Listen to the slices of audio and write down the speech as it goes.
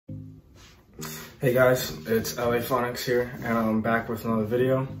Hey guys, it's LA Phonics here, and I'm back with another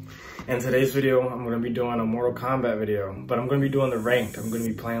video. In today's video, I'm going to be doing a Mortal Kombat video, but I'm going to be doing the ranked. I'm going to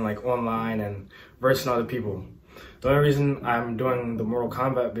be playing like online and versing other people. The only reason I'm doing the Mortal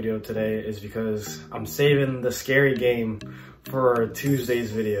Kombat video today is because I'm saving the scary game for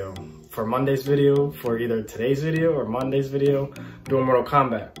Tuesday's video. For Monday's video, for either today's video or Monday's video, doing Mortal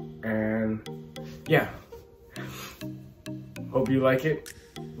Kombat. And yeah, hope you like it.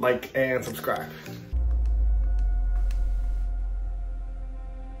 Like and subscribe.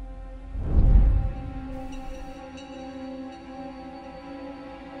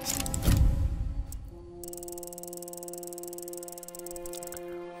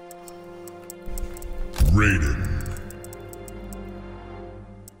 Raiden.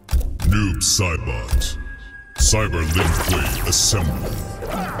 Noob Cybot. Cyber Lin Kuei assemble.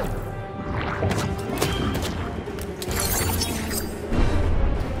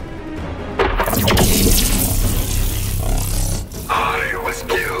 I was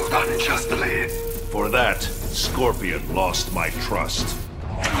killed unjustly. For that, Scorpion lost my trust.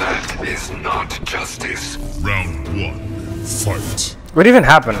 That is not justice. Round 1. Fight. What even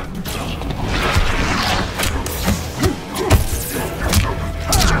happened?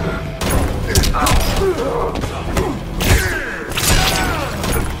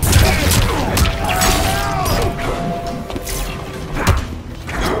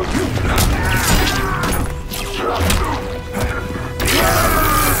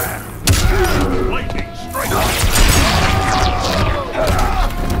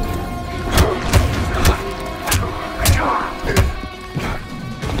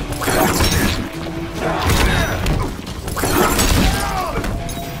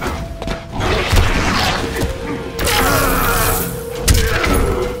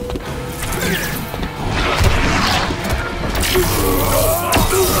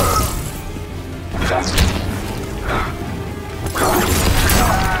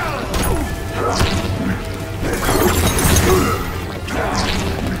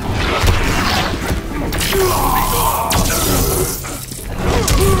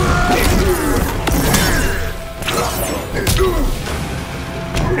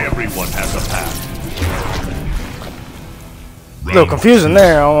 Everyone has a path. A little confusing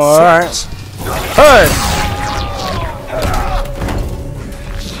there. Alright. Hey!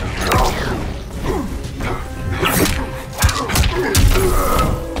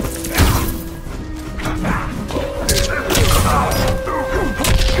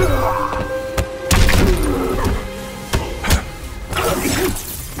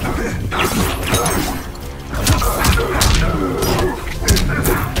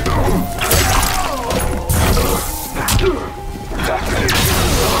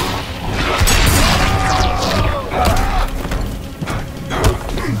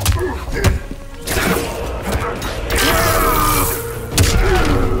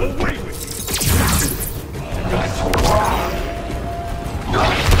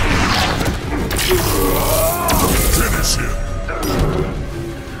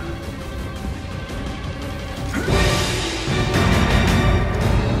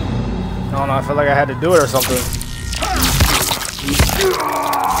 I don't know, I feel like I had to do it or something.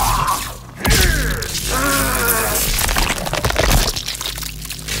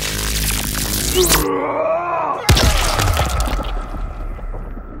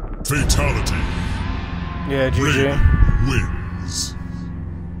 Fatality. Yeah, GG. Raiden wins.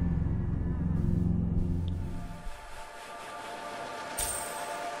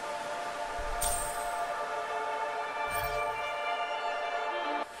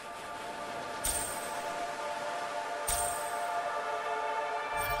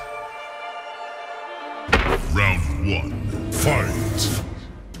 Round 1. Fight.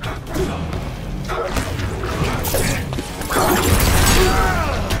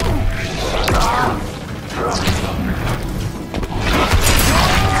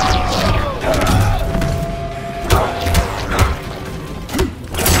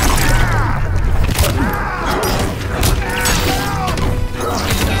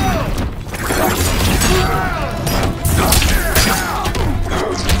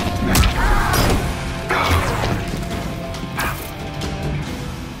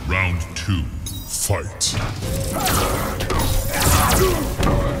 Round 2. Fight.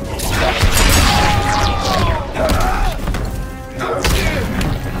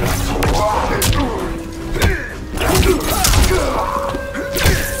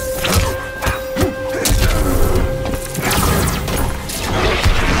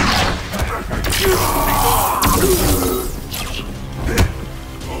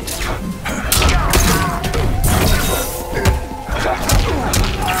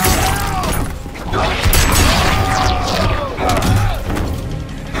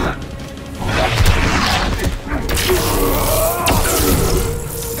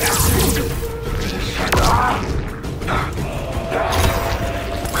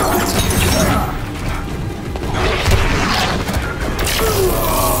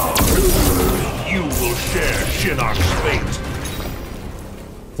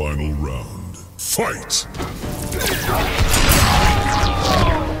 Fight!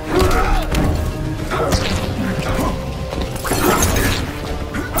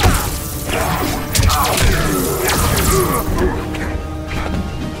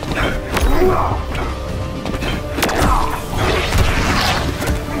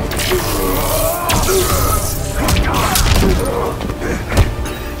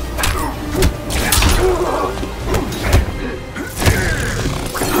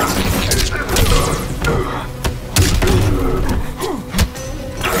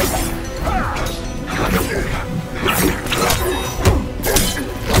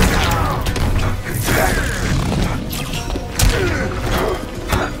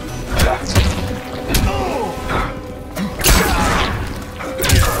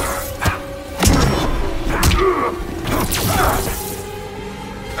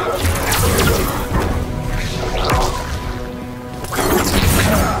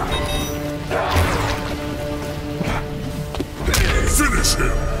 Finish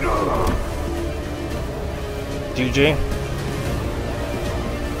him! GG.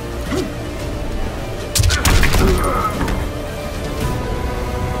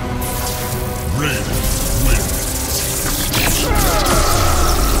 Raiden wins.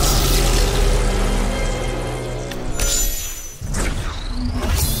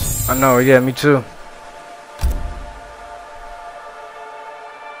 I know, yeah, me too.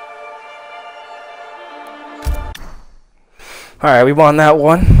 Alright, we won that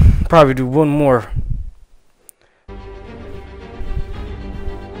one. Probably do one more.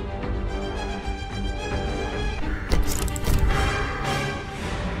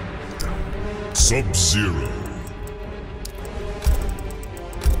 Sub-Zero.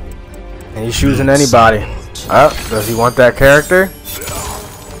 And he's choosing anybody. Oh, does he want that character?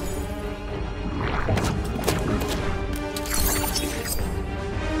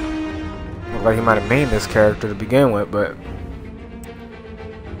 Looked like he might have made this character to begin with, but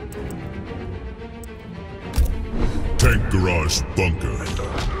Tank Garage Bunker.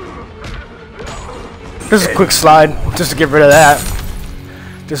 this is a quick slide, just to get rid of that.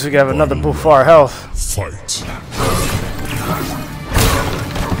 Just so we can have another Bufar health. Fight.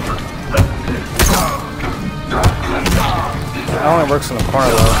 That only works in the corner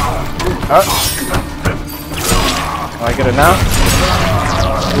though. Oh. Oh, I get it now?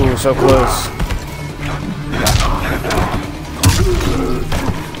 Ooh, so close.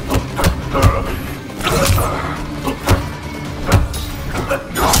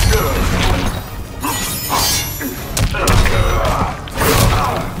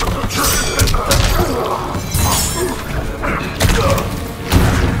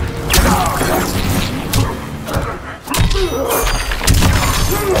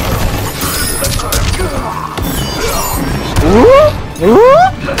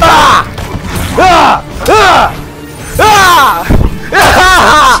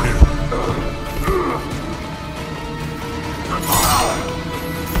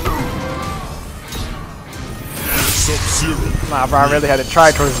 Nah, bro, I really had to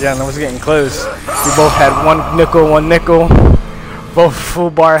try towards the end. I was getting close. We both had one nickel. Both full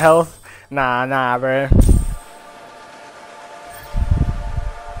bar health. Nah, bro.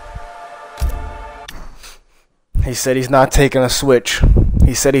 He said he's not taking a switch.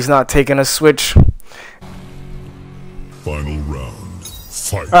 Final round.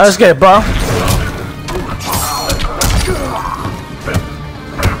 Fight. Alright, let's get it, bro.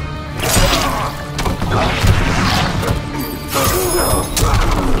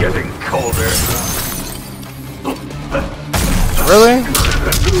 Getting colder. Really?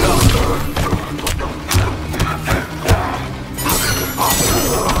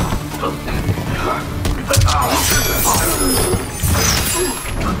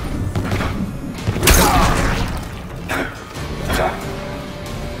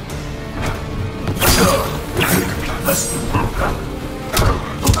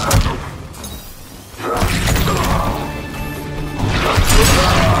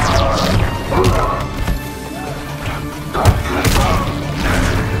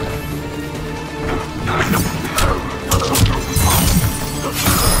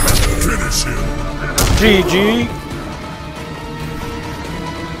 Finish him. GG.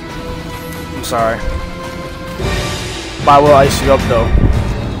 I'm sorry. But I will ice you up though.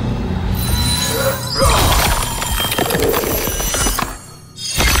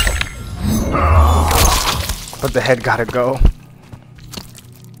 But the head gotta go.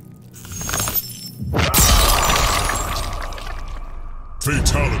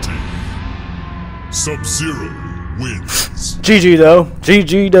 Fatality. Sub-Zero wins. GG though.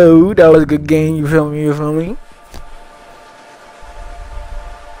 GG though. That was a good game. You feel me?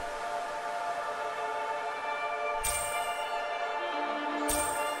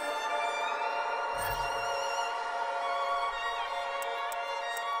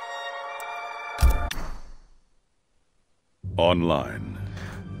 Online.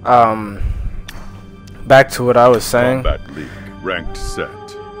 Back to what I was saying. Kombat League. Ranked set.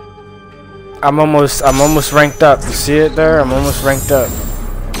 I'm almost ranked up. You see it there? I'm almost ranked up.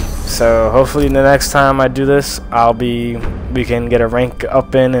 So hopefully the next time I do this, we can get a rank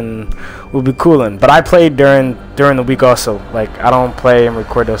up in and we'll be coolin'. But I played during the week also. Like, I don't play and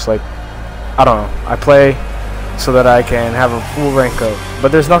record this, like, I don't know. I play so that I can have a full rank up.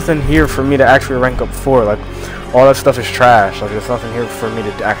 But there's nothing here for me to actually rank up for. Like, all that stuff is trash. Like, there's nothing here for me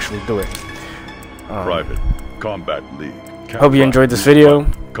to actually do it. Private. Kombat League. Hope you enjoyed this video.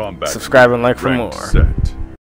 Kombat Subscribe and like for Ranked more. set.